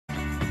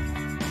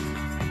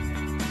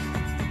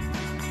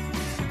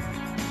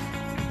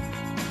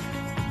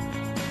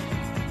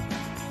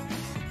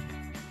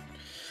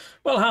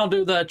Well, how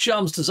do there,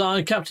 chums?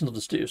 Design, Captain of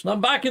the Stews. And I'm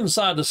back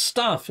inside of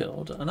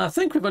Starfield, and I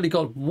think we've only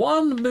got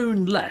one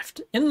moon left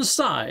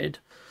inside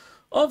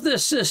of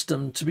this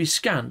system to be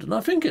scanned. And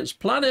I think it's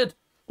planet,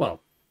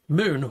 well,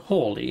 moon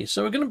Hawley.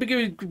 So we're going to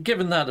be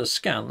giving that a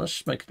scan. Let's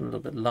just make it a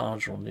little bit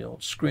larger on the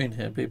old screen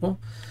here,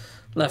 people.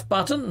 Left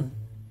button.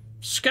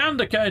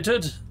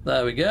 Scandicated.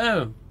 There we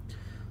go.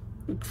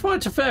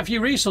 Quite a fair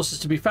few resources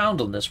to be found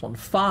on this one.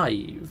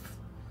 5.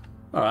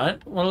 All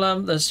right, well,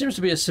 there seems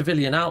to be a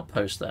civilian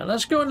outpost there.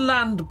 Let's go and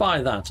land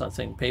by that, I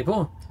think,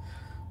 people.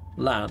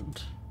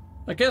 Land.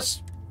 I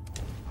guess.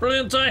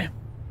 Brilliant, eh?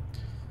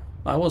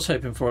 I was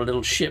hoping for a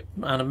little ship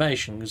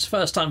animation. It's the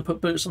first time I put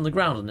boots on the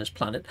ground on this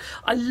planet.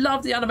 I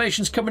love the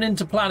animations coming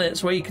into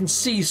planets where you can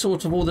see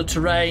sort of all the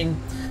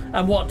terrain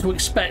and what to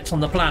expect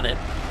on the planet.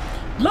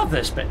 Love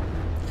this bit.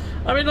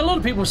 I mean, a lot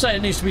of people say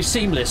it needs to be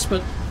seamless,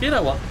 but you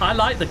know what? I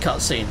like the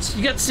cutscenes.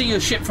 You get to see your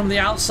ship from the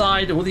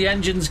outside, all the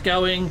engines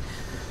going.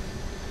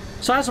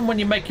 So as and when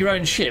you make your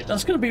own ship,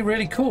 that's going to be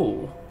really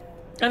cool.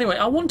 Anyway,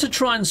 I want to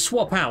try and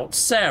swap out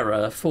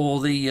Sarah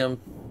for the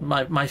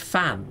my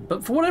fan,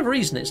 but for whatever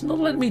reason, it's not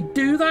letting me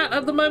do that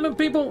at the moment,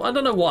 people. I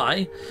don't know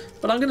why,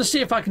 but I'm going to see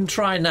if I can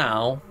try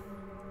now.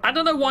 I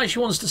don't know why she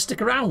wants to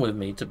stick around with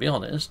me, to be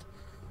honest.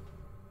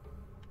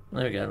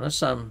 There we go.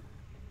 Let's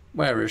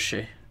where is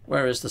she?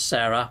 Where is the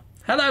Sarah?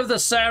 Hello, the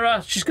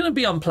Sarah. She's going to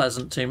be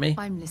unpleasant to me.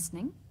 I'm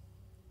listening.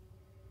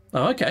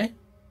 Oh, okay.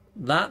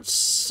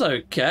 That's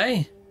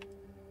okay.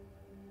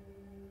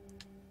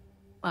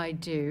 I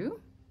do.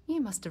 You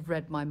must have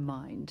read my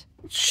mind.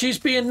 She's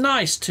being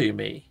nice to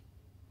me.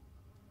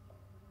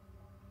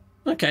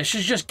 Okay,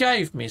 she just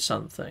gave me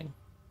something.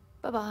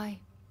 Bye-bye.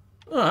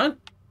 All right.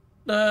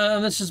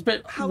 This is a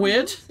bit How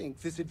weird. do you think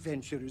this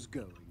adventure is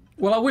going?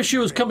 Well, I wish you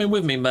was coming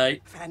with me,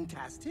 mate.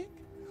 Fantastic?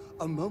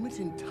 A moment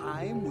in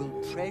time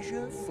we'll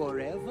treasure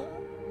forever?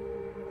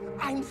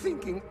 I'm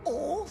thinking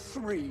all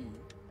 3.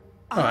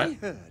 I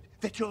heard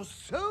that you're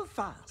so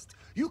fast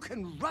you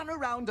can run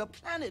around a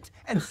planet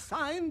and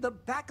sign the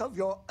back of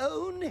your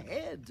own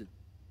head.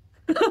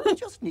 You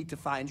just need to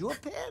find your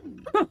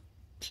pen.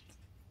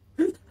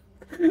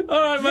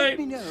 All right, mate. Let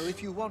me know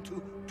if you want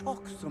to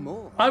talk some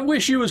more. I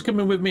wish you was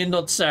coming with me and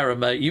not Sarah,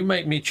 mate. You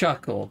make me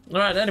chuckle. All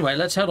right, anyway,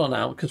 let's head on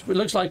out, because it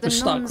looks like we're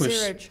stuck with... The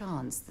non-zero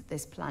chance that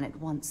this planet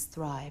once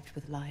thrived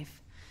with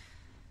life.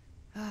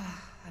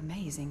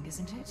 Amazing,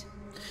 isn't it?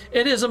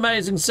 It is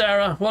amazing,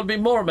 Sarah. What'd be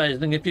more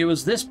amazing if you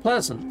was this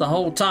pleasant the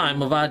whole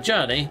time of our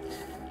journey.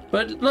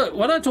 But look,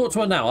 when I talk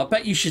to her now, I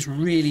bet you she's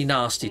really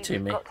nasty to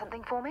me. Got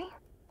something for me?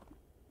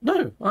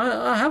 No,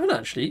 I haven't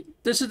actually.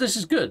 This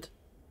is good.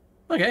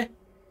 Okay.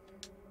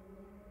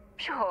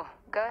 Sure,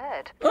 go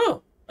ahead.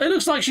 Oh, it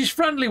looks like she's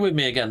friendly with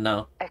me again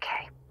now.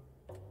 Okay.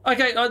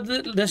 Okay,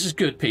 this is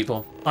good,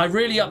 people. I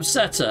really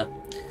upset her.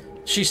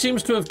 She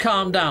seems to have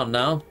calmed down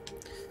now.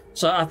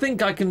 So I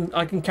think I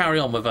can carry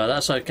on with her.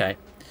 That's okay.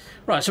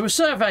 Right, so we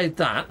surveyed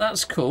that.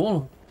 That's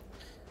cool.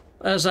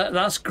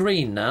 That's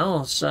green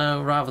now,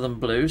 so rather than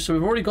blue. So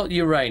we've already got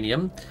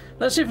uranium.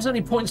 Let's see if there's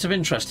any points of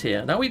interest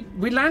here. Now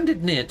we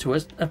landed near to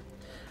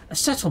a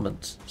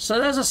settlement. So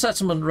there's a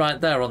settlement right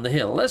there on the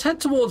hill. Let's head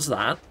towards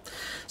that.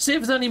 See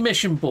if there's any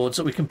mission boards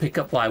that we can pick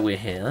up while we're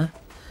here.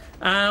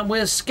 And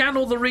we'll scan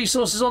all the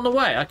resources on the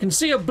way. I can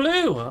see a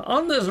blue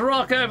on this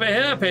rock over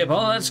here, people.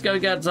 Let's go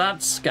get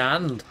that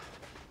scanned.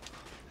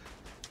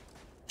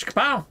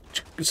 Chickapow!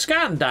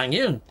 Scan, dang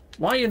you!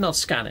 Why are you not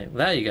scanning?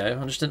 There you go.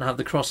 I just didn't have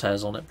the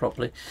crosshairs on it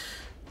properly.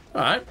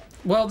 Alright.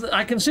 Well,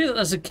 I can see that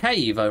there's a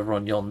cave over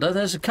on yonder.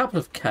 There's a couple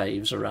of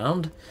caves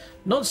around.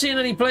 Not seeing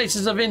any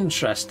places of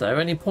interest, though.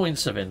 Any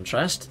points of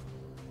interest.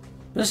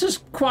 This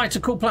is quite a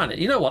cool planet.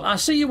 You know what? I'll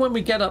see you when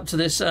we get up to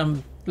this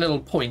little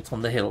point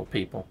on the hill,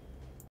 people.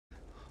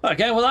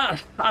 Okay, well,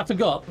 that I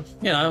forgot.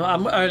 You know,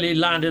 I only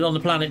landed on the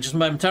planet just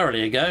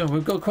momentarily ago.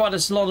 We've got quite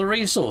a lot of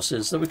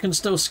resources that we can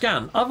still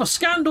scan. I've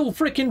scanned all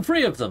freaking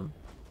 3 of them.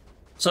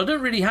 So I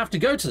don't really have to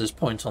go to this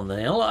point on the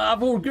hill.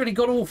 I've already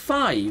got all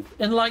 5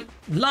 in, like,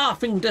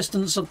 laughing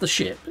distance of the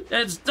ship.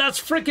 That's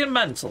freaking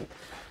mental.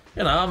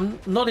 You know, I'm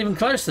not even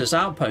close to this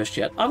outpost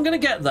yet. I'm going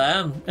to get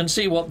there and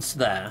see what's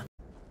there.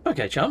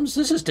 Okay, chums,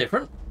 this is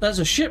different. There's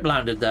a ship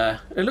landed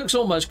there. It looks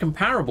almost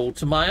comparable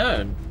to my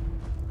own.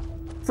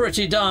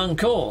 Pretty darn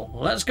cool.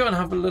 Let's go and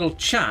have a little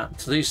chat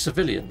to these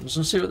civilians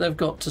and see what they've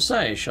got to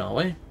say, shall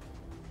we?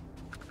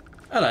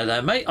 Hello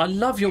there, mate. I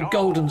love your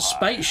golden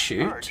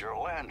spacesuit. I heard you're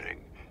landing.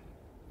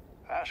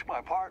 Ask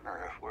my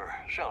partner if we're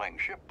selling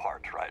ship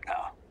parts right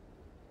now.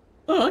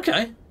 Oh,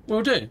 okay.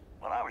 Will do.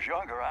 When I was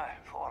younger, I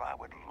thought I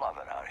would love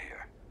it out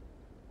here.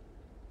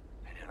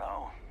 And you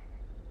know,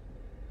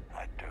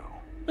 I do.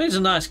 He's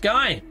a nice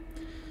guy.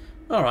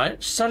 All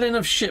right, selling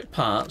of ship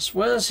parts.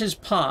 Where's his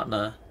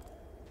partner?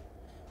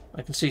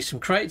 I can see some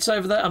crates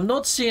over there. I'm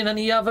not seeing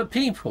any other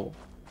people.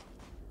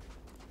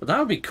 But that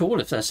would be cool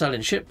if they're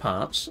selling ship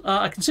parts.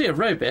 I can see a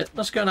robot.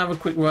 Let's go and have a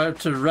quick word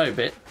to the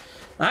robot.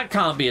 That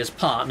can't be his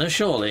partner,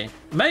 surely.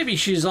 Maybe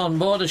she's on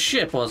board a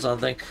ship or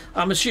something.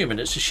 I'm assuming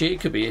it's a she. It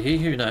could be a he.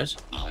 Who knows?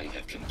 I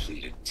have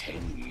completed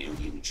 10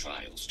 million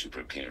trials to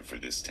prepare for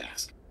this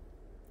task.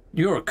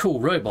 You're a cool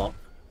robot.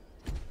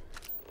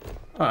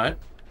 Alright.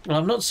 Well,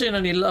 I'm not seeing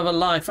any other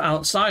life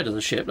outside of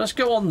the ship. Let's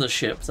go on the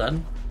ship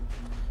then.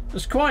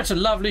 It's quite a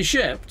lovely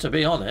ship, to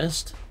be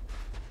honest.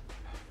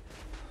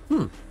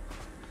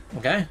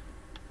 Okay.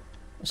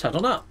 Let's head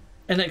on up.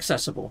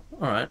 Inaccessible.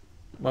 Alright.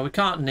 Well, we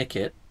can't nick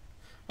it.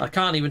 I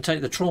can't even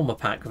take the trauma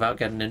pack without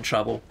getting in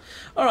trouble.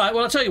 Alright,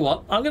 well, I'll tell you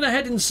what. I'm going to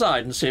head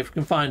inside and see if we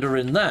can find her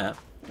in there.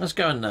 Let's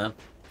go in there.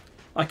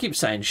 I keep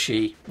saying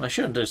she. I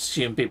shouldn't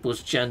assume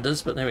people's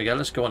genders, but there we go.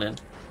 Let's go on in.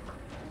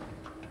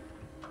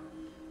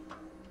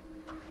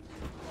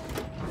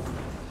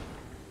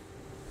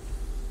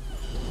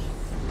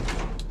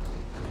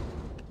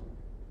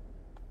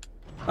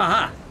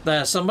 Aha!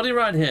 There's somebody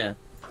right here.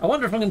 I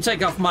wonder if I can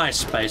take off my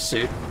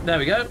spacesuit. There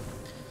we go.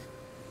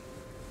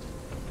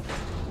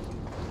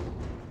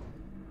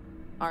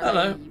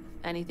 Hello.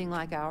 They anything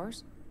like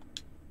ours?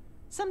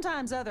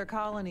 Sometimes other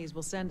colonies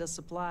will send us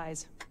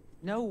supplies.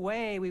 No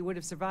way we would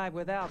have survived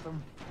without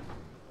them.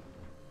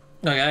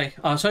 Okay,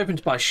 I was hoping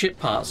to buy ship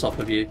parts off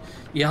of you.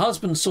 Your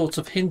husband sort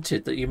of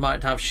hinted that you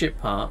might have ship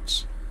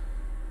parts.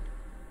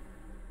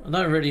 I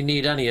don't really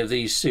need any of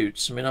these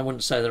suits. I mean, I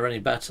wouldn't say they're any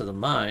better than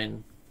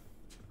mine.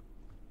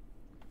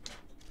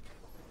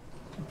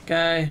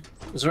 Okay,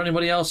 is there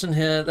anybody else in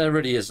here? There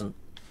really isn't.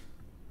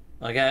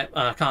 Okay,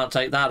 I can't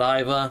take that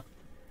either.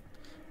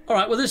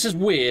 Alright, well this is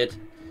weird.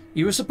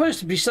 You were supposed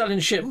to be selling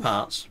ship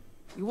parts.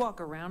 You walk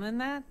around in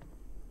that?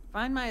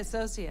 Find my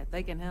associate,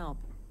 they can help.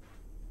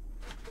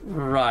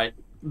 Right.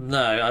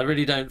 No, I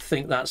really don't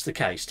think that's the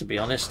case, to be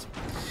honest.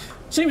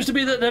 Seems to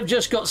be that they've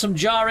just got some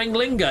jarring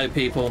lingo,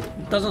 people.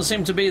 Doesn't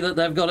seem to be that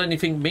they've got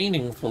anything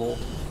meaningful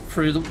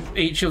through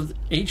each of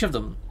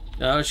them.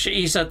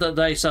 He said that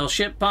they sell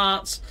ship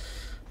parts.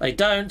 They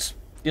don't.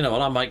 You know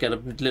what, I might get a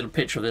little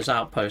picture of this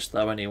outpost,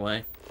 though,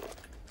 anyway.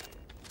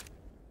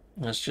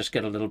 Let's just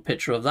get a little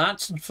picture of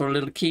that for a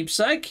little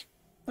keepsake.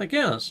 I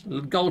guess. A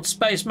little gold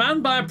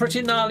spaceman by a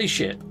pretty gnarly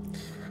ship.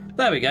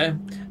 There we go.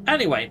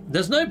 Anyway,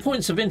 there's no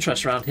points of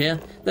interest around here.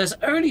 There's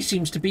only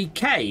seems to be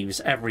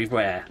caves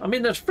everywhere. I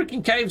mean, there's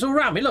freaking caves all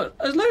around me. Look,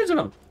 there's loads of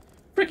them.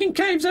 Freaking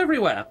caves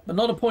everywhere, but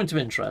not a point of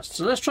interest.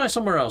 So let's try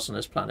somewhere else on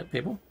this planet,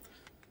 people.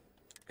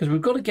 Because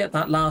we've got to get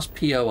that last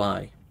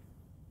POI.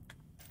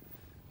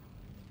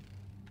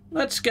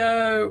 Let's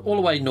go all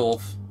the way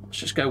north. Let's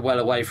just go well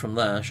away from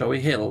there, shall we?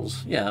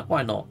 Hills. Yeah,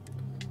 why not?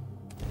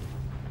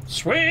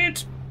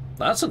 Sweet!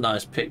 That's a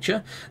nice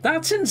picture.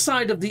 That's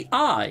inside of the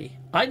eye.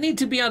 I need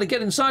to be able to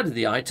get inside of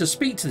the eye to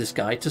speak to this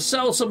guy, to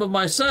sell some of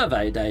my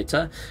survey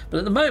data. But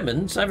at the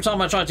moment, every time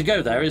I try to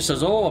go there, it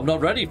says, oh, I'm not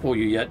ready for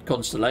you yet,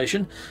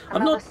 Constellation.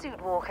 I'm Another not... suit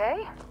walk,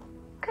 eh?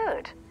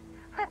 Good.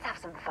 Let's have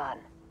some fun.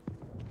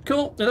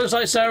 Cool. It looks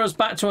like Sarah's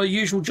back to her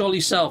usual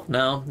jolly self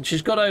now.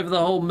 She's got over the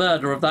whole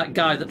murder of that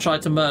guy that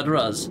tried to murder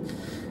us.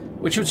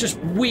 Which was just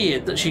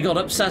weird that she got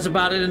upset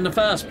about it in the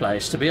first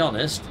place, to be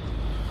honest.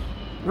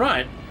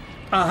 Right.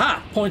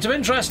 Aha! Point of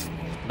interest.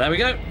 There we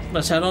go.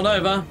 Let's head on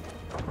over.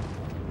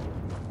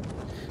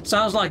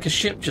 Sounds like a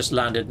ship just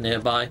landed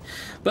nearby.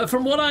 But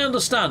from what I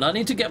understand, I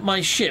need to get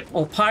my ship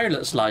or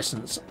pilot's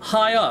license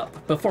high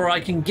up before I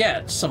can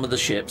get some of the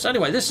ships.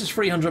 Anyway, this is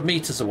 300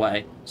 meters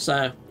away.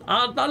 So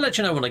I'll let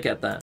you know when I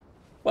get there.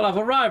 Well, I've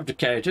arrived at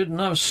Cated and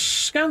I've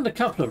scanned a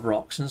couple of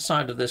rocks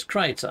inside of this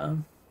crater.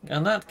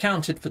 And that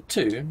counted for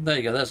 2. There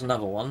you go, there's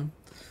another one.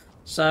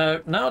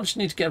 So now I just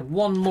need to get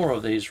one more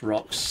of these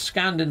rocks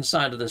scanned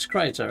inside of this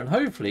crater, and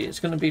hopefully it's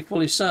going to be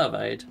fully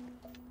surveyed.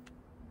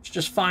 It's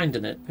just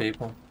finding it,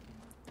 people.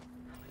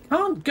 I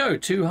can't go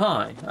too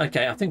high.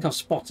 Okay, I think I've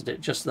spotted it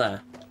just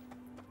there.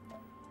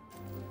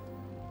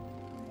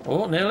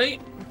 Oh, nearly.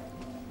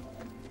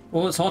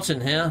 Oh, it's hot in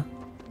here.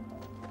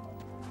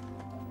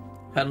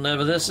 Heading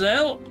over this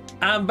hill,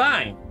 and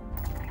bang!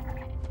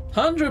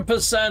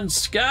 100%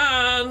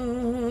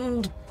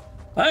 scanned!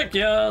 Heck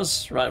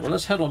yes! Right, well,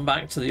 let's head on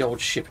back to the old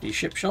shippity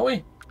ship, shall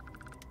we?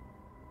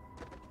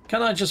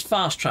 Can I just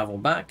fast travel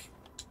back?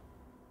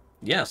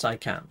 Yes, I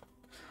can.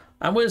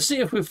 And we'll see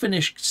if we've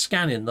finished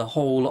scanning the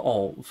whole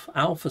of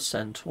Alpha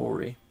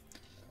Centauri.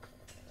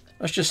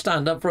 Let's just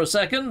stand up for a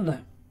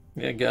second.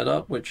 Yeah, get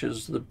up, which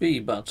is the B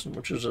button,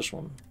 which is this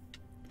one.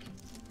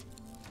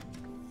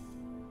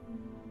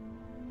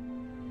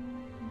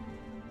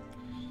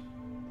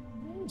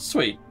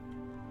 Sweet.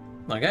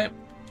 Okay.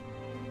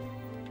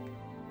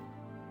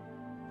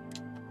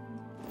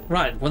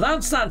 Right, well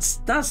that's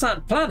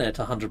that planet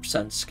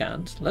 100%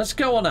 scanned. Let's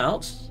go on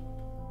out.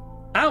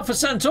 Alpha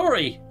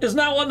Centauri is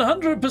now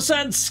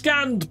 100%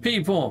 scanned,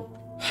 people.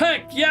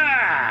 Heck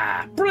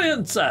yeah!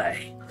 Brilliant,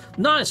 eh?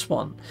 Nice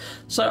one.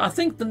 So I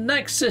think the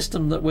next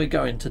system that we're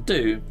going to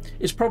do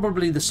is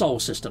probably the Sol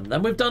system.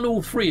 Then we've done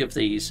all 3 of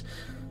these.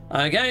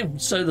 Okay,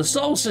 so the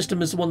Sol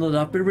system is the one that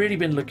I've really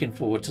been looking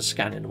forward to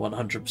scanning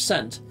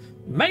 100%.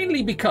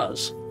 Mainly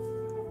because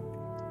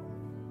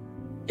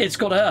it's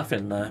got Earth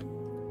in there.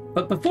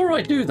 But before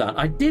I do that,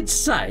 I did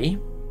say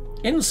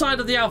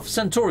inside of the Alpha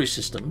Centauri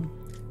system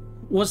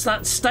was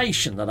that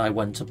station that I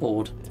went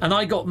aboard and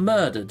I got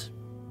murdered.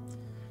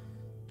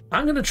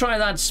 I'm going to try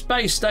that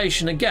space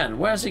station again.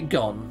 Where's it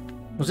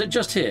gone? Was it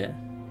just here?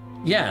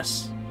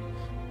 Yes.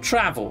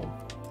 Travel.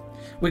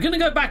 We're going to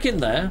go back in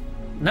there,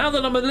 now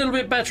that I'm a little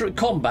bit better at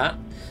combat,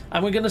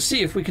 and we're going to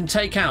see if we can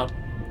take out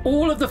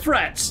all of the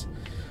threats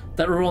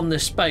that are on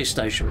this space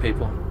station,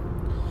 people.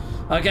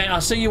 Okay, I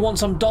see you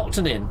once I'm docked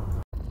and in.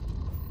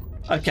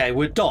 Okay,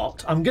 we're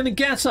docked. I'm going to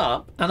get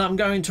up and I'm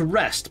going to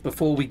rest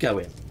before we go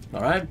in.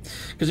 All right?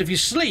 Because if you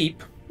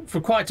sleep for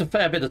quite a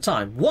fair bit of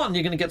time, one,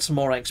 you're going to get some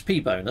more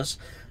XP bonus,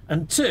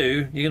 and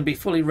two, you're going to be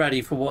fully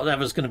ready for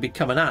whatever's going to be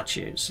coming at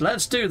you. So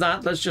let's do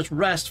that. Let's just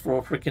rest for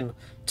a freaking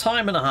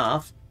time and a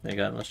half. There you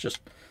go. Let's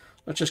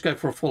just go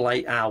for a full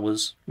 8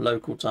 hours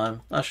local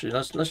time. Actually,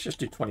 let's just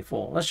do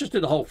 24. Let's just do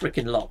the whole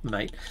freaking lot,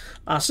 mate.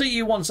 I'll see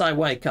you once I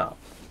wake up.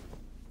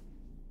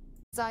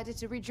 Decided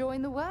to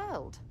rejoin the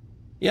world.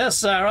 Yes,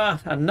 Sarah.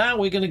 And now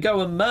we're going to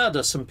go and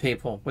murder some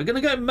people. We're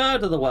going to go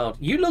murder the world.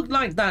 You look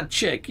like that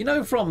chick, you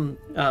know, from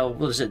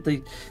what is it?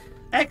 The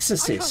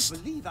Exorcist. I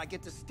can't believe I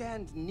get to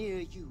stand near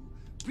you,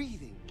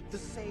 breathing the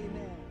same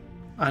air.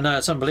 I know,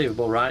 it's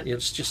unbelievable, right?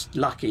 It's just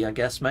lucky, I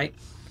guess, mate.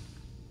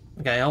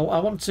 Okay, I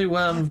want to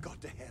I've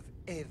got to have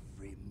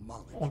every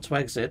mullet. I want to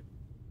exit.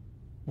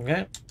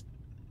 Okay.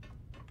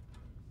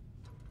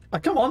 Oh,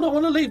 come on, I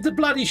want to leave the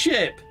bloody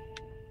ship.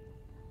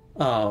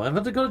 Oh, have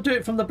I got to do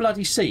it from the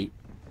bloody seat?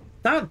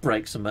 That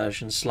breaks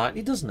immersion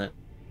slightly, doesn't it?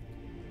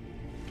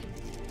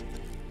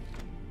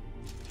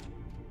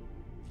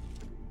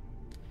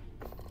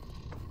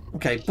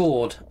 Okay,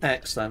 board.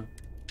 X then.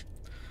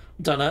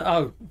 Don't know.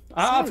 Oh,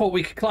 I thought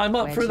we could climb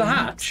up through the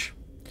hatch.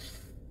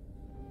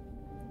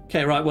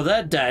 Okay, right, well,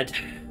 they're dead.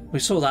 We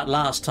saw that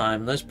last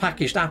time. Those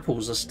packaged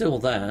apples are still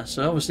there,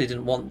 so obviously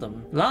didn't want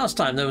them. Last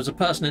time there was a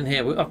person in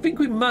here. I think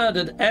we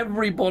murdered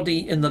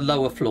everybody in the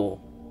lower floor.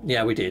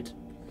 Yeah, we did.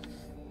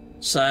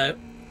 So,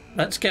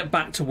 let's get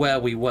back to where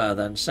we were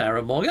then,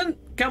 Sarah Morgan.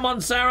 Come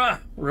on,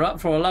 Sarah. We're up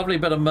for a lovely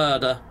bit of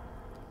murder.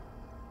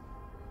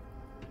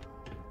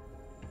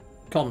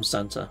 Comm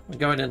center. We're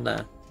going in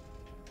there.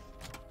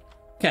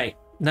 Okay,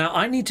 now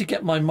I need to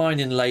get my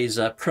mining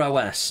laser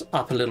prowess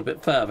up a little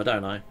bit further,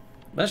 don't I?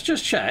 Let's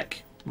just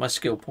check my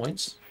skill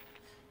points.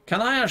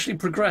 Can I actually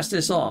progress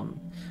this on?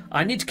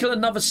 I need to kill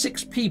another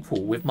 6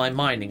 people with my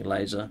mining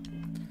laser.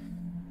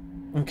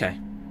 Okay.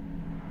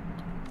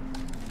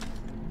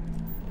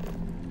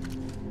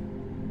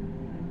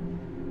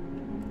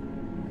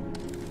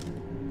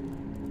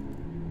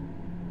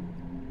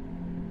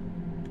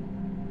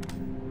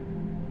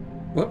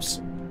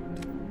 Whoops.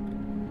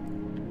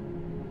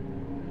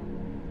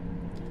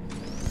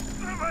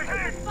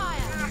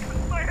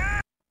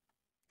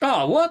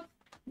 Oh, what?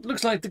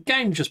 Looks like the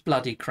game just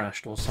bloody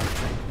crashed or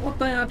something. What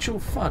the actual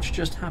fudge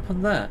just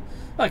happened there?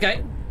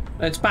 Okay,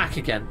 it's back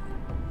again.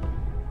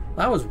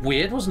 That was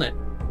weird, wasn't it?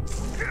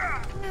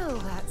 Oh,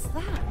 that's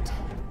that.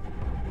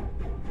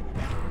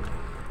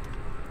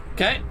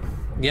 Okay.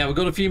 Yeah, we've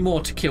got a few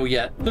more to kill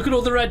yet. Look at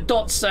all the red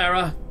dots,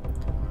 Sarah.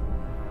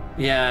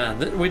 Yeah,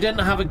 we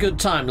didn't have a good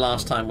time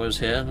last time we was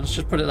here. Let's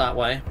just put it that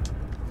way.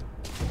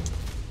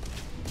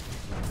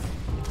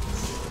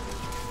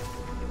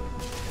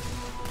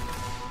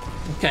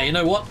 Okay, you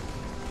know what?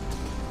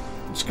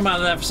 Just come out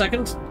of there for a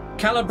second.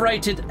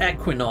 Calibrated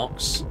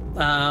Equinox.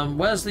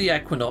 Where's the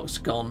Equinox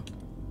gone?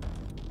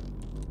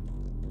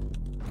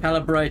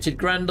 Calibrated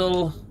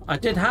Grendel. I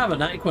did have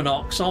an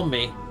Equinox on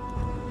me.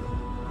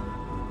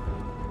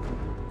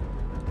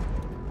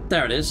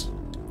 There it is.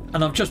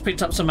 And I've just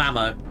picked up some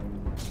ammo.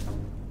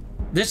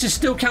 This is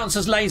still counts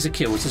as laser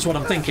kills, is what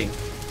I'm thinking.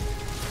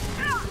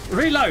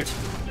 Reload!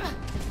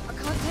 I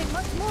can't take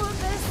much more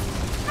of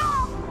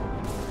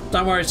this.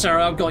 Don't worry,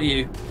 Sarah, I've got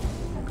you.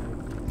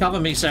 Cover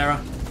me, Sarah.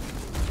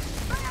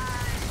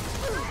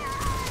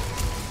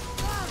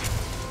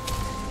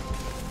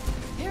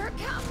 Here it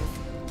comes.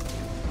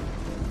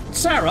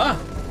 Sarah?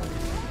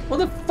 What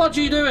the fudge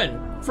are you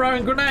doing?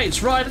 Throwing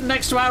grenades right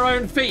next to our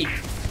own feet.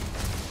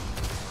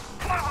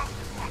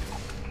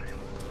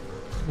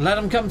 Let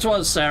them come to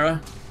us,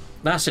 Sarah.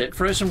 That's it.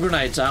 Throw some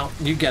grenades out.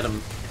 You get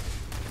them.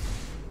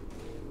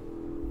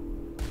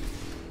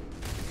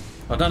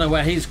 I don't know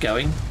where he's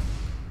going.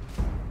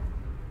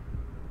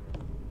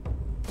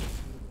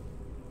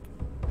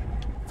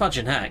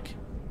 Fudging heck.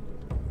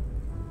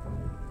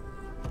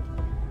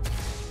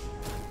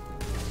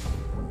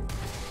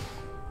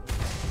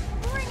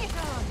 Bring it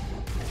on.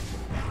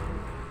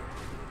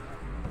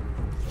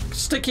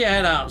 Stick your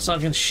head out so I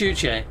can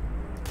shoot you.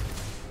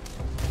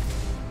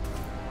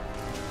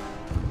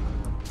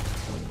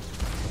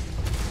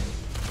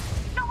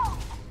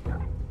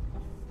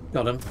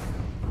 Got him.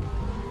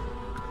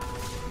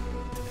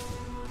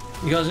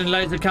 You guys any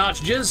laser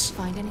cartridges?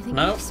 Find anything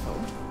No.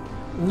 useful?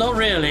 Not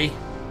really.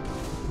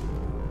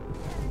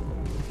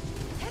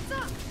 Heads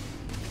up.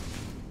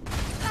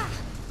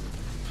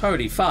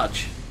 Holy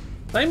fudge.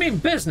 They mean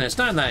business,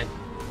 don't they?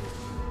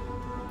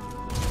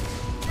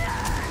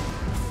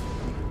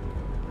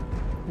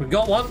 We've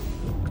got one.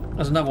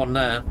 There's another one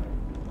there.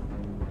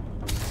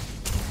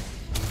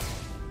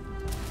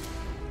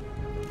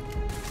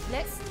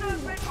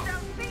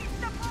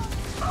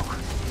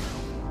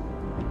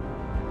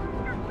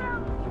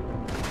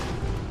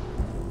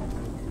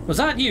 Let's Was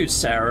that you,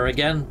 Sarah,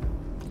 again?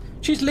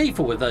 She's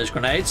lethal with those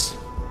grenades.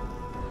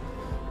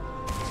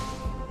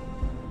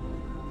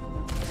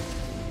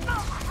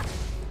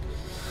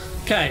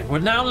 Okay, we're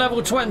now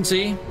level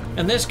 20,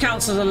 and this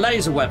counts as a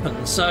laser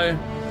weapon, so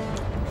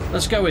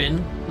let's go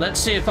in. Let's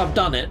see if I've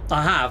done it.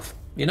 I have.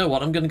 You know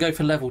what? I'm going to go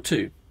for level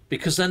 2,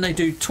 because then they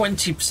do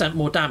 20%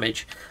 more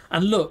damage.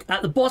 And look,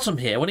 at the bottom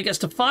here, when it gets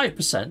to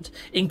 5%,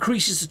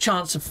 increases the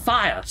chance of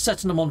fire,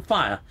 setting them on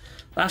fire.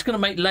 That's going to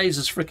make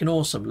lasers freaking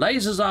awesome.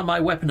 Lasers are my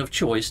weapon of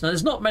choice. Now,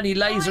 there's not many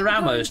laser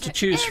ammos to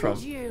choose from.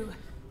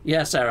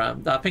 Yeah, Sarah,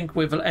 I think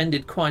we've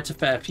ended quite a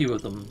fair few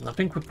of them. I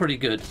think we're pretty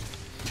good.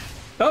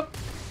 Oh!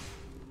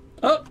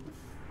 Oh!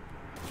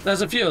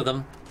 There's a few of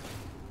them.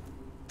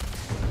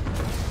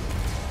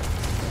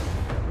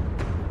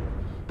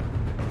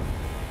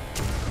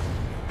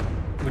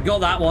 We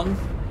got that one.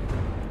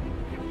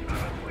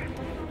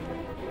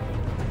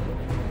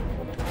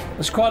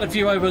 There's quite a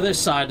few over this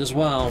side as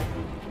well.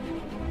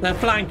 They're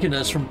flanking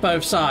us from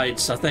both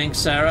sides, I think,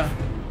 Sarah.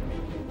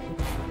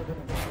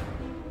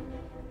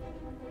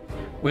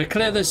 We'll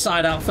clear this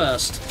side out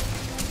first.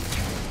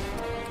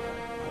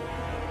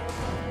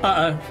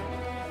 Uh-oh.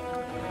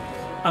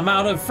 I'm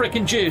out of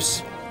freaking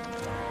juice.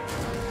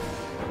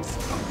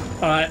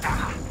 Alright.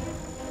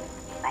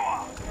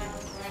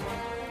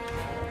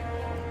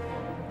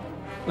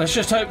 Let's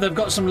just hope they've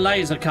got some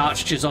laser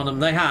cartridges on them.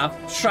 They have.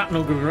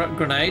 Shrapnel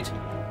grenade.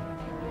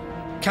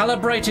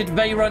 Calibrated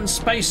Veyron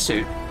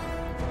spacesuit.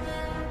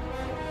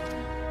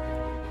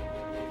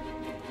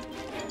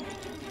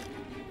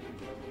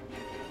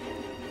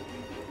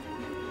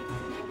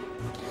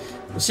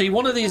 See,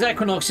 one of these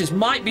Equinoxes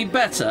might be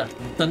better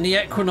than the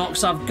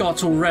Equinox I've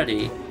got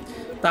already.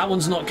 That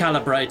one's not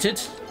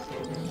calibrated.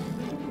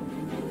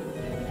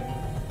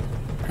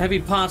 Heavy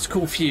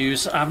particle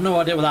fuse. I have no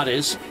idea what that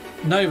is.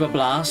 Nova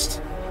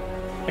blast.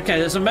 Okay,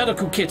 there's a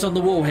medical kit on the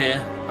wall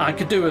here. I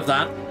could do with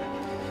that.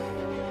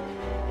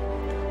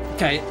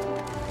 Okay.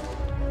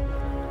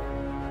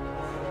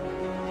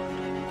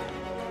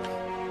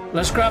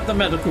 Let's grab the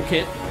medical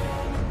kit.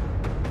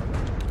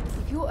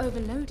 If you're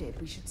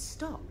overloaded, we should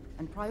stop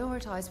and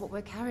prioritize what we're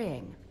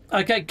carrying.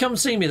 Okay, come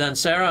see me then,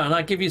 Sarah, and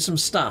I'll give you some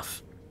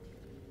stuff.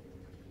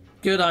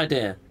 Good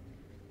idea.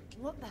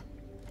 What the?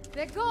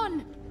 They're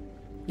gone!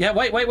 Yeah,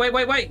 wait.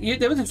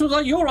 This was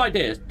like your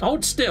idea.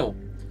 Hold still.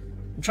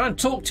 I'm trying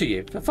to talk to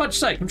you. For fudge's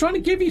sake, I'm trying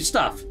to give you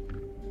stuff.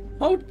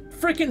 Hold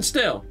freaking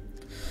still.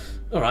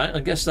 Alright,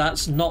 I guess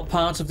that's not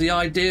part of the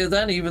idea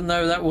then, even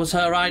though that was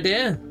her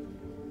idea.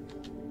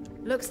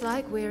 Looks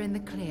like we're in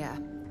the clear.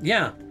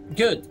 Yeah,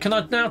 good. Can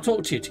I now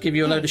talk to you to give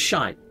you a load of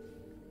shite?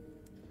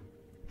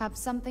 Have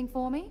something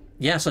for me?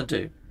 Yes, I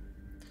do.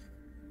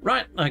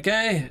 Right,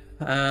 okay.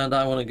 And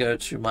I want to go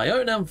to my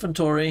own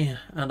inventory,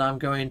 and I'm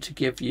going to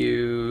give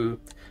you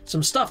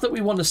some stuff that we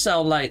want to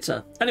sell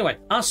later. Anyway,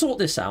 I'll sort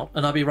this out,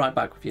 and I'll be right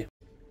back with you.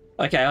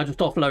 Okay, I just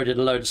offloaded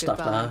a load of stuff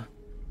to her.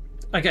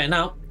 Okay,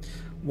 now,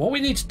 what we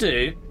need to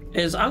do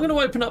is I'm going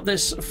to open up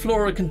this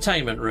flora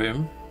containment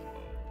room.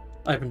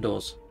 Open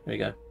doors. Here we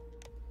go.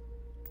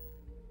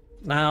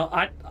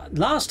 Now,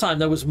 last time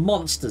there was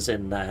monsters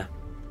in there.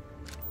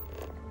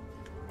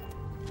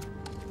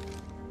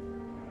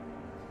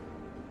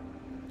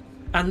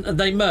 And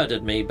they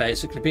murdered me,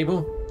 basically,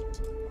 people.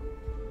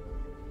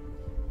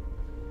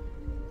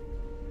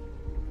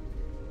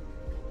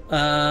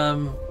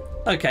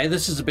 Okay,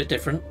 this is a bit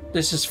different.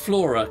 This is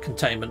Flora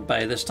Containment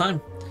Bay this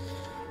time.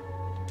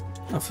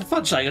 Oh, for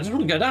fudge's sake, I just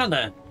want to go down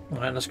there.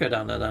 Alright, let's go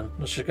down there then.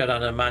 Let's just go down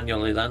there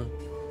manually then.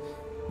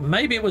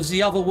 Maybe it was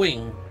the other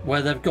wing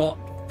where they've got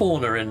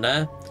fauna in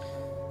there.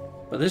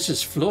 But this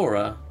is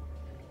Flora.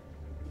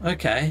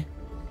 Okay.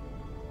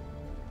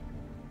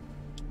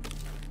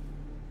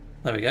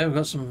 There we go, we've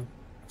got some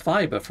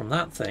fibre from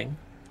that thing.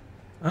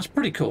 That's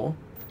pretty cool.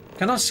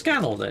 Can I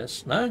scan all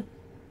this? No?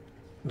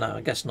 No,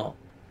 I guess not.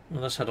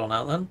 Well, let's head on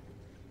out then.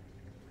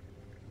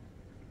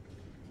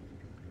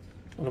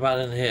 What about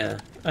in here?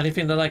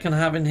 Anything that I can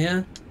have in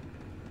here?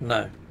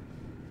 No.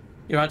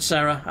 You're right,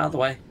 Sarah. Out of the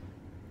way.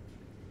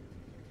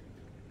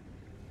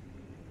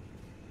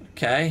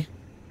 Okay.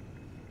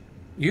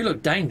 You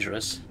look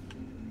dangerous.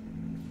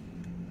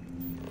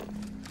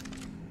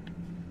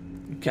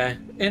 Okay,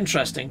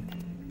 interesting.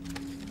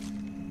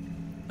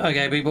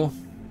 Okay, people.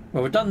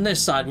 Well, we've done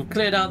this side. We've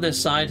cleared out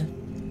this side.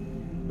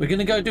 We're going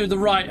to go do the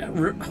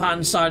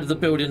right-hand side of the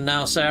building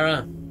now,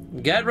 Sarah.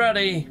 Get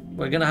ready.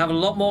 We're going to have a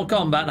lot more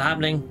combat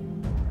happening.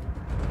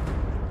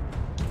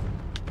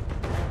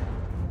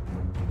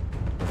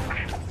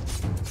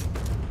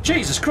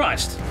 Jesus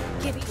Christ.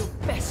 Give it your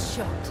best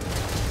shot.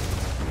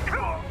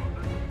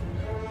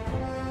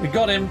 We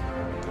got him.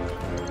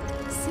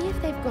 See if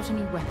they've got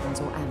any weapons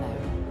or ammo.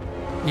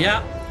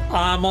 Yeah,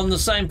 I'm on the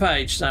same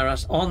page, Sarah.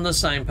 On the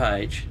same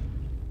page.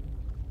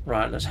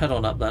 Right, let's head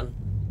on up then.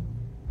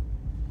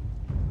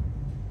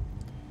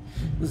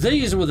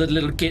 These were the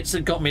little gits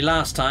that got me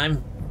last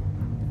time.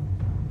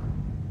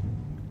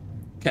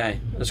 Okay,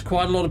 there's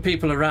quite a lot of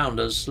people around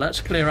us.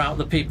 Let's clear out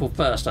the people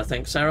first, I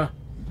think, Sarah.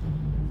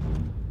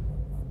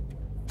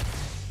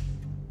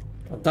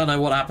 I don't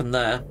know what happened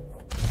there.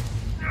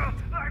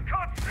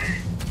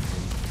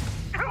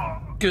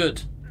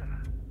 Good.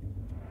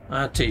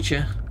 I'll teach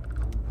you.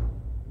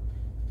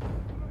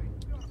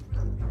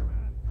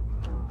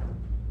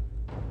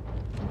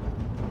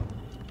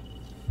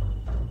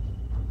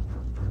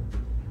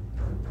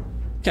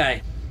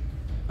 Okay.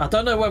 I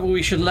don't know whether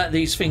we should let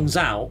these things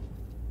out.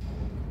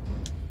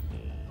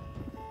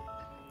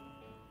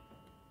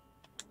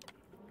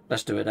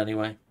 Let's do it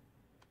anyway.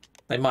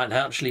 They might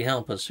actually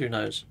help us, who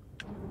knows?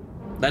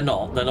 They're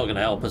not. They're not going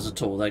to help us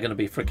at all. They're going to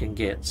be freaking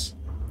gits.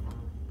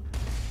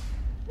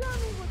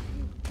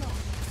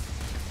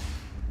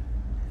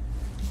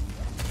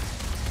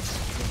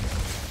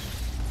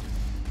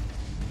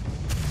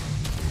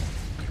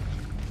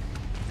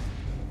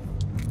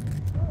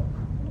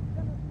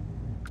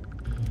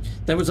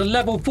 There was a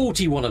level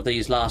 41 of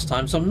these last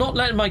time, so I'm not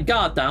letting my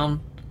guard down.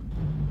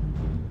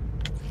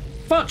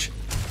 Fudge!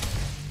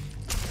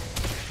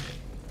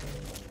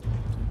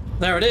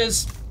 There it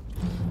is.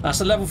 That's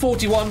a level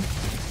 41.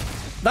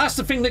 That's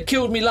the thing that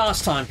killed me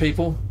last time,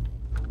 people.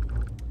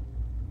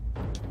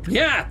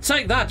 Yeah,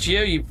 take that,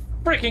 you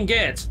freaking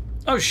git.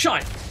 Oh,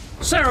 shite.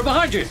 Sarah,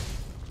 behind you.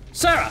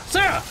 Sarah,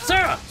 Sarah,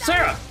 Sarah,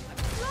 Sarah.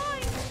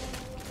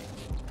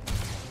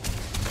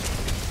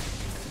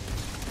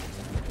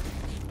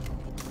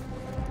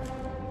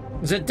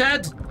 Is it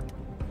dead?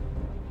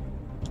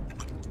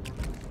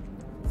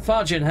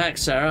 Fudging heck,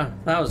 Sarah.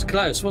 That was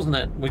close, wasn't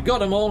it? We got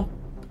them all.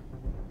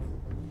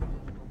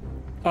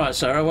 Alright,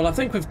 Sarah. Well, I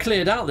think we've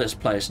cleared out this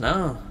place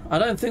now. I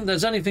don't think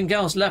there's anything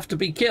else left to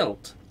be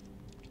killed.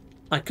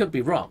 I could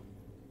be wrong.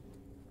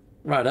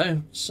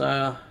 Righto.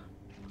 So...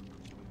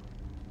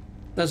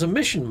 there's a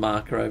mission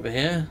marker over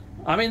here.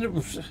 I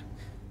mean,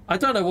 I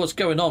don't know what's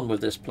going on with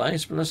this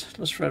place, but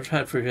let's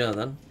head through here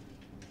then.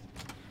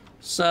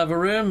 Server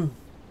room.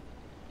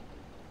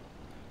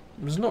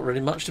 There's not really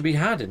much to be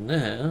had in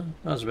there.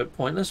 That was a bit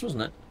pointless,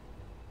 wasn't it?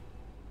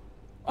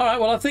 Alright,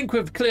 well, I think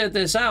we've cleared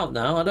this out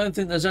now. I don't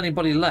think there's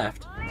anybody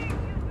left.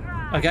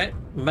 Okay,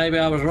 maybe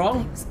I was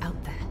wrong. It was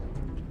out there.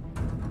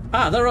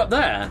 Ah, they're up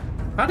there.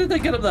 How did they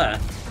get up there?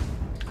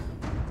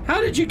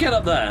 How did you get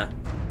up there?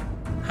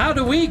 How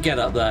do we get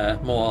up there?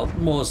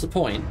 More's the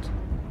point.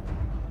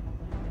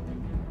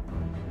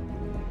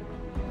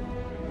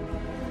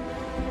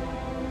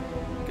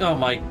 Oh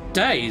my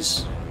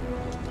days.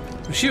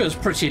 She was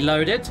pretty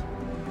loaded.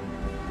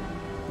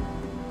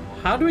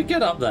 How do we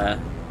get up there?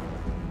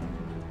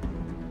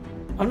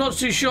 I'm not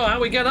too sure how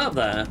we get up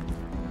there.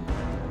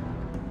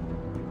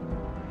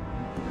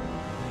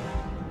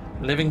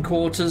 Living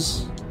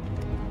quarters.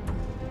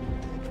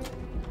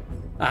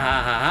 Ah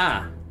ha ha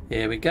ha.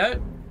 Here we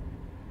go.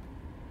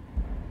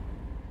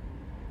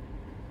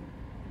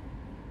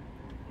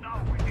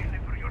 Now we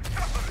deliver your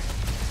suffering.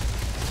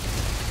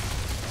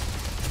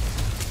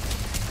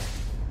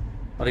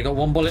 Only got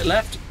one bullet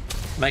left.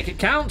 Make it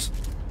count.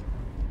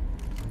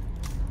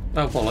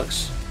 Oh,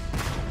 bollocks.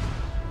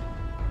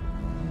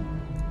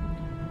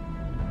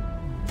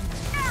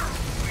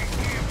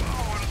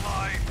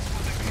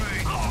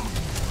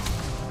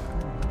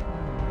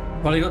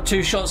 Well, you got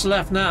 2 shots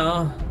left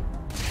now.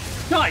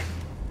 Right.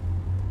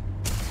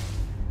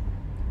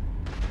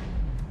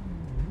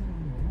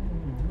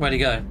 Where'd he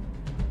go?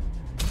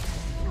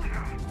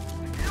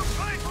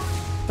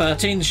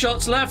 13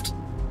 shots left.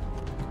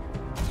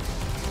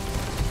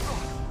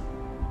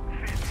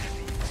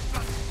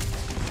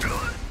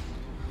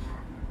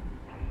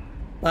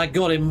 That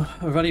got him.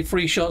 We've only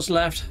 3 shots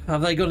left.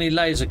 Have they got any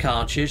laser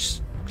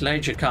cartridges?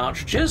 Laser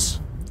cartridges?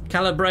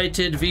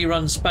 Calibrated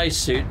V-Run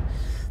spacesuit.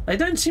 They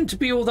don't seem to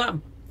be all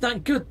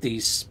that good,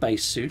 these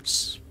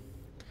spacesuits.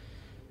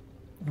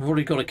 I've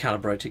already got a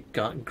calibrated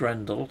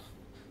Grendel.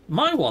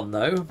 My one,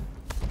 though,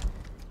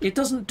 it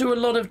doesn't do a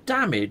lot of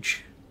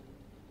damage.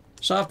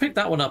 So I'll pick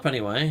that one up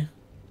anyway.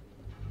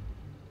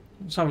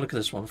 Let's have a look at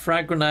this one.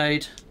 Frag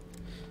grenade.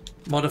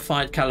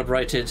 Modified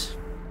calibrated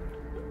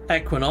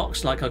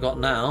Equinox, like I got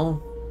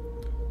now.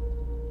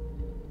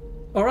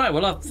 Alright,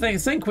 well, I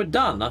think we're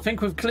done. I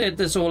think we've cleared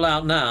this all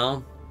out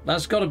now.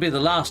 That's got to be the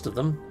last of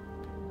them.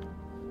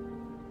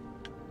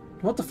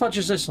 What the fudge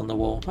is this on the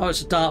wall? Oh,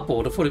 it's a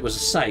dartboard. I thought it was a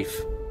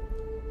safe.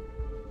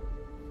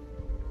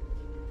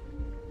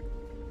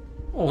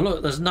 Oh,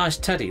 look, there's a nice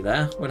teddy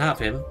there. We'll have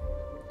him.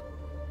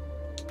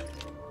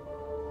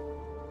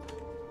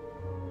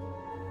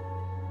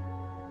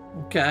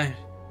 Okay.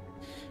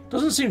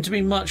 Doesn't seem to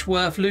be much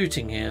worth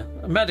looting here.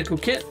 A medical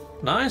kit.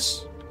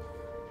 Nice.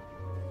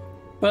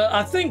 But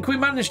I think we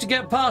managed to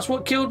get past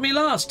what killed me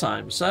last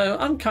time, so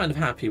I'm kind of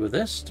happy with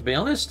this, to be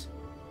honest.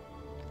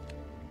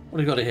 What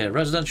have we got here?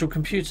 Residential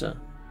computer.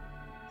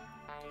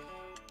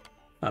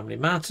 Family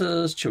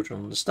matters.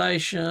 Children on the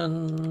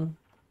station.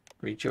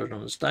 3 children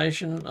on the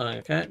station.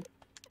 Okay.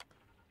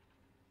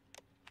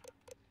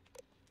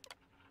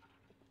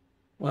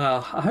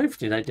 Well,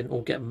 hopefully they didn't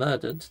all get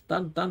murdered.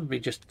 That'd be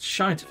just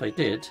shite if they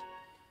did.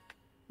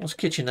 What's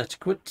kitchen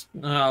etiquette?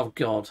 Oh,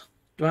 God.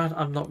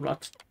 I'm not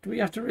right. Do we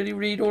have to really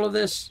read all of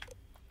this?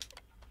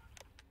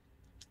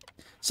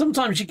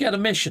 Sometimes you get a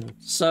mission,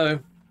 so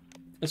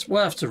it's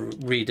worth to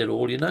read it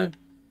all, you know?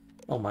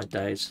 Oh, my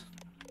days.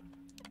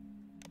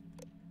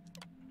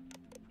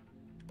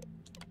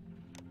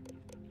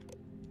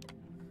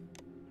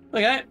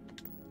 Okay.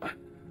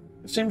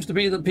 It seems to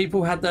be that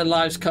people had their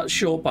lives cut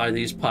short by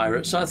these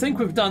pirates, so I think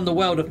we've done the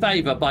world a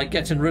favour by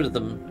getting rid of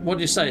them. What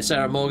do you say,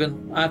 Sarah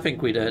Morgan? I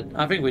think we did.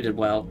 I think we did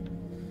well.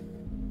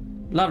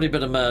 Lovely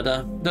bit of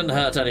murder. Didn't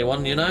hurt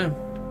anyone, you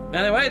know.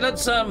 Anyway,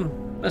 let's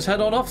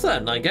head on off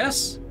then, I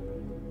guess.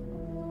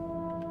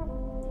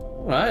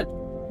 Right.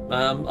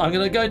 I'm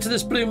going to go to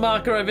this blue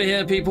marker over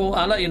here, people.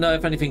 I'll let you know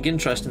if anything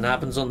interesting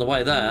happens on the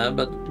way there,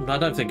 but I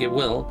don't think it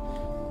will.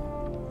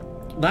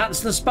 That's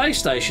the space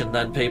station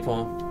then,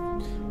 people.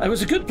 It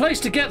was a good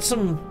place to get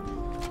some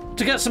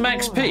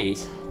XP.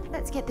 Right.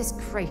 Let's get this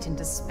crate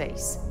into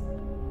space.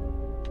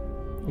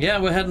 Yeah,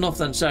 we're heading off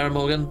then, Sarah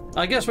Morgan.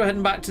 I guess we're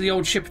heading back to the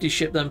old shippity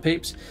ship then,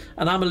 peeps.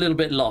 And I'm a little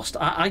bit lost.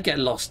 I get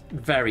lost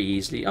very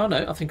easily. Oh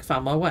no, I think I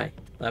found my way.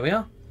 There we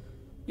are.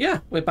 Yeah,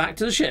 we're back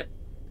to the ship.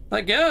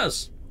 I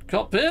guess.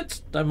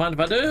 Cockpit. Don't mind if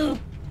I do.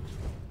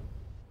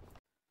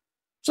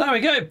 So there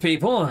we go,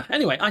 people.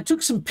 Anyway, I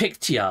took some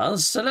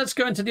pictures. So let's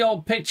go into the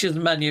old pictures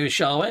menu,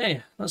 shall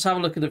we? Let's have a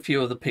look at a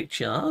few of the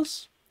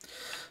pictures.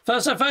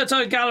 First, a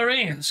photo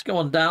gallery. Let's go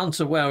on down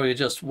to where we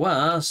just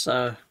were.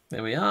 So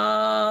there we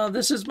are.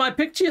 This is my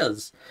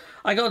pictures.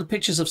 I got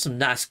pictures of some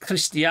nice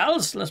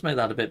crystals. Let's make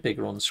that a bit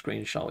bigger on the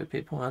screen, shall we,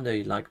 people? I know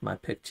you like my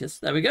pictures.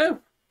 There we go.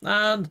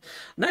 And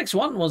next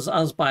one was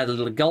us by the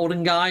little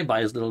golden guy,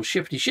 by his little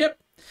shifty ship.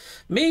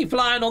 Me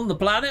flying on the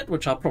planet,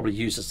 which I'll probably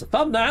use as the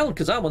thumbnail,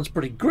 because that one's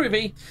pretty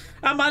groovy.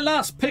 And my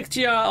last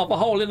picture of a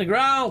hole in the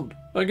ground.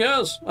 I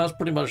guess that's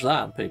pretty much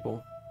that,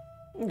 people.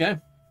 Okay,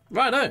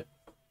 righto.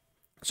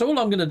 So all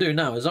I'm going to do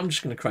now is I'm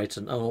just going to create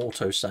an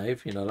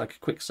auto-save, you know, like a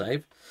quick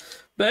save.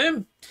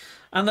 Boom.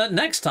 And then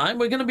next time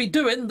we're going to be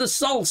doing the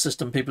Sol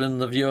system, people in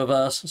the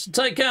viewerverse. So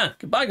take care.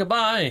 Goodbye,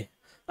 goodbye.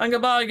 And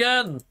goodbye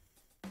again.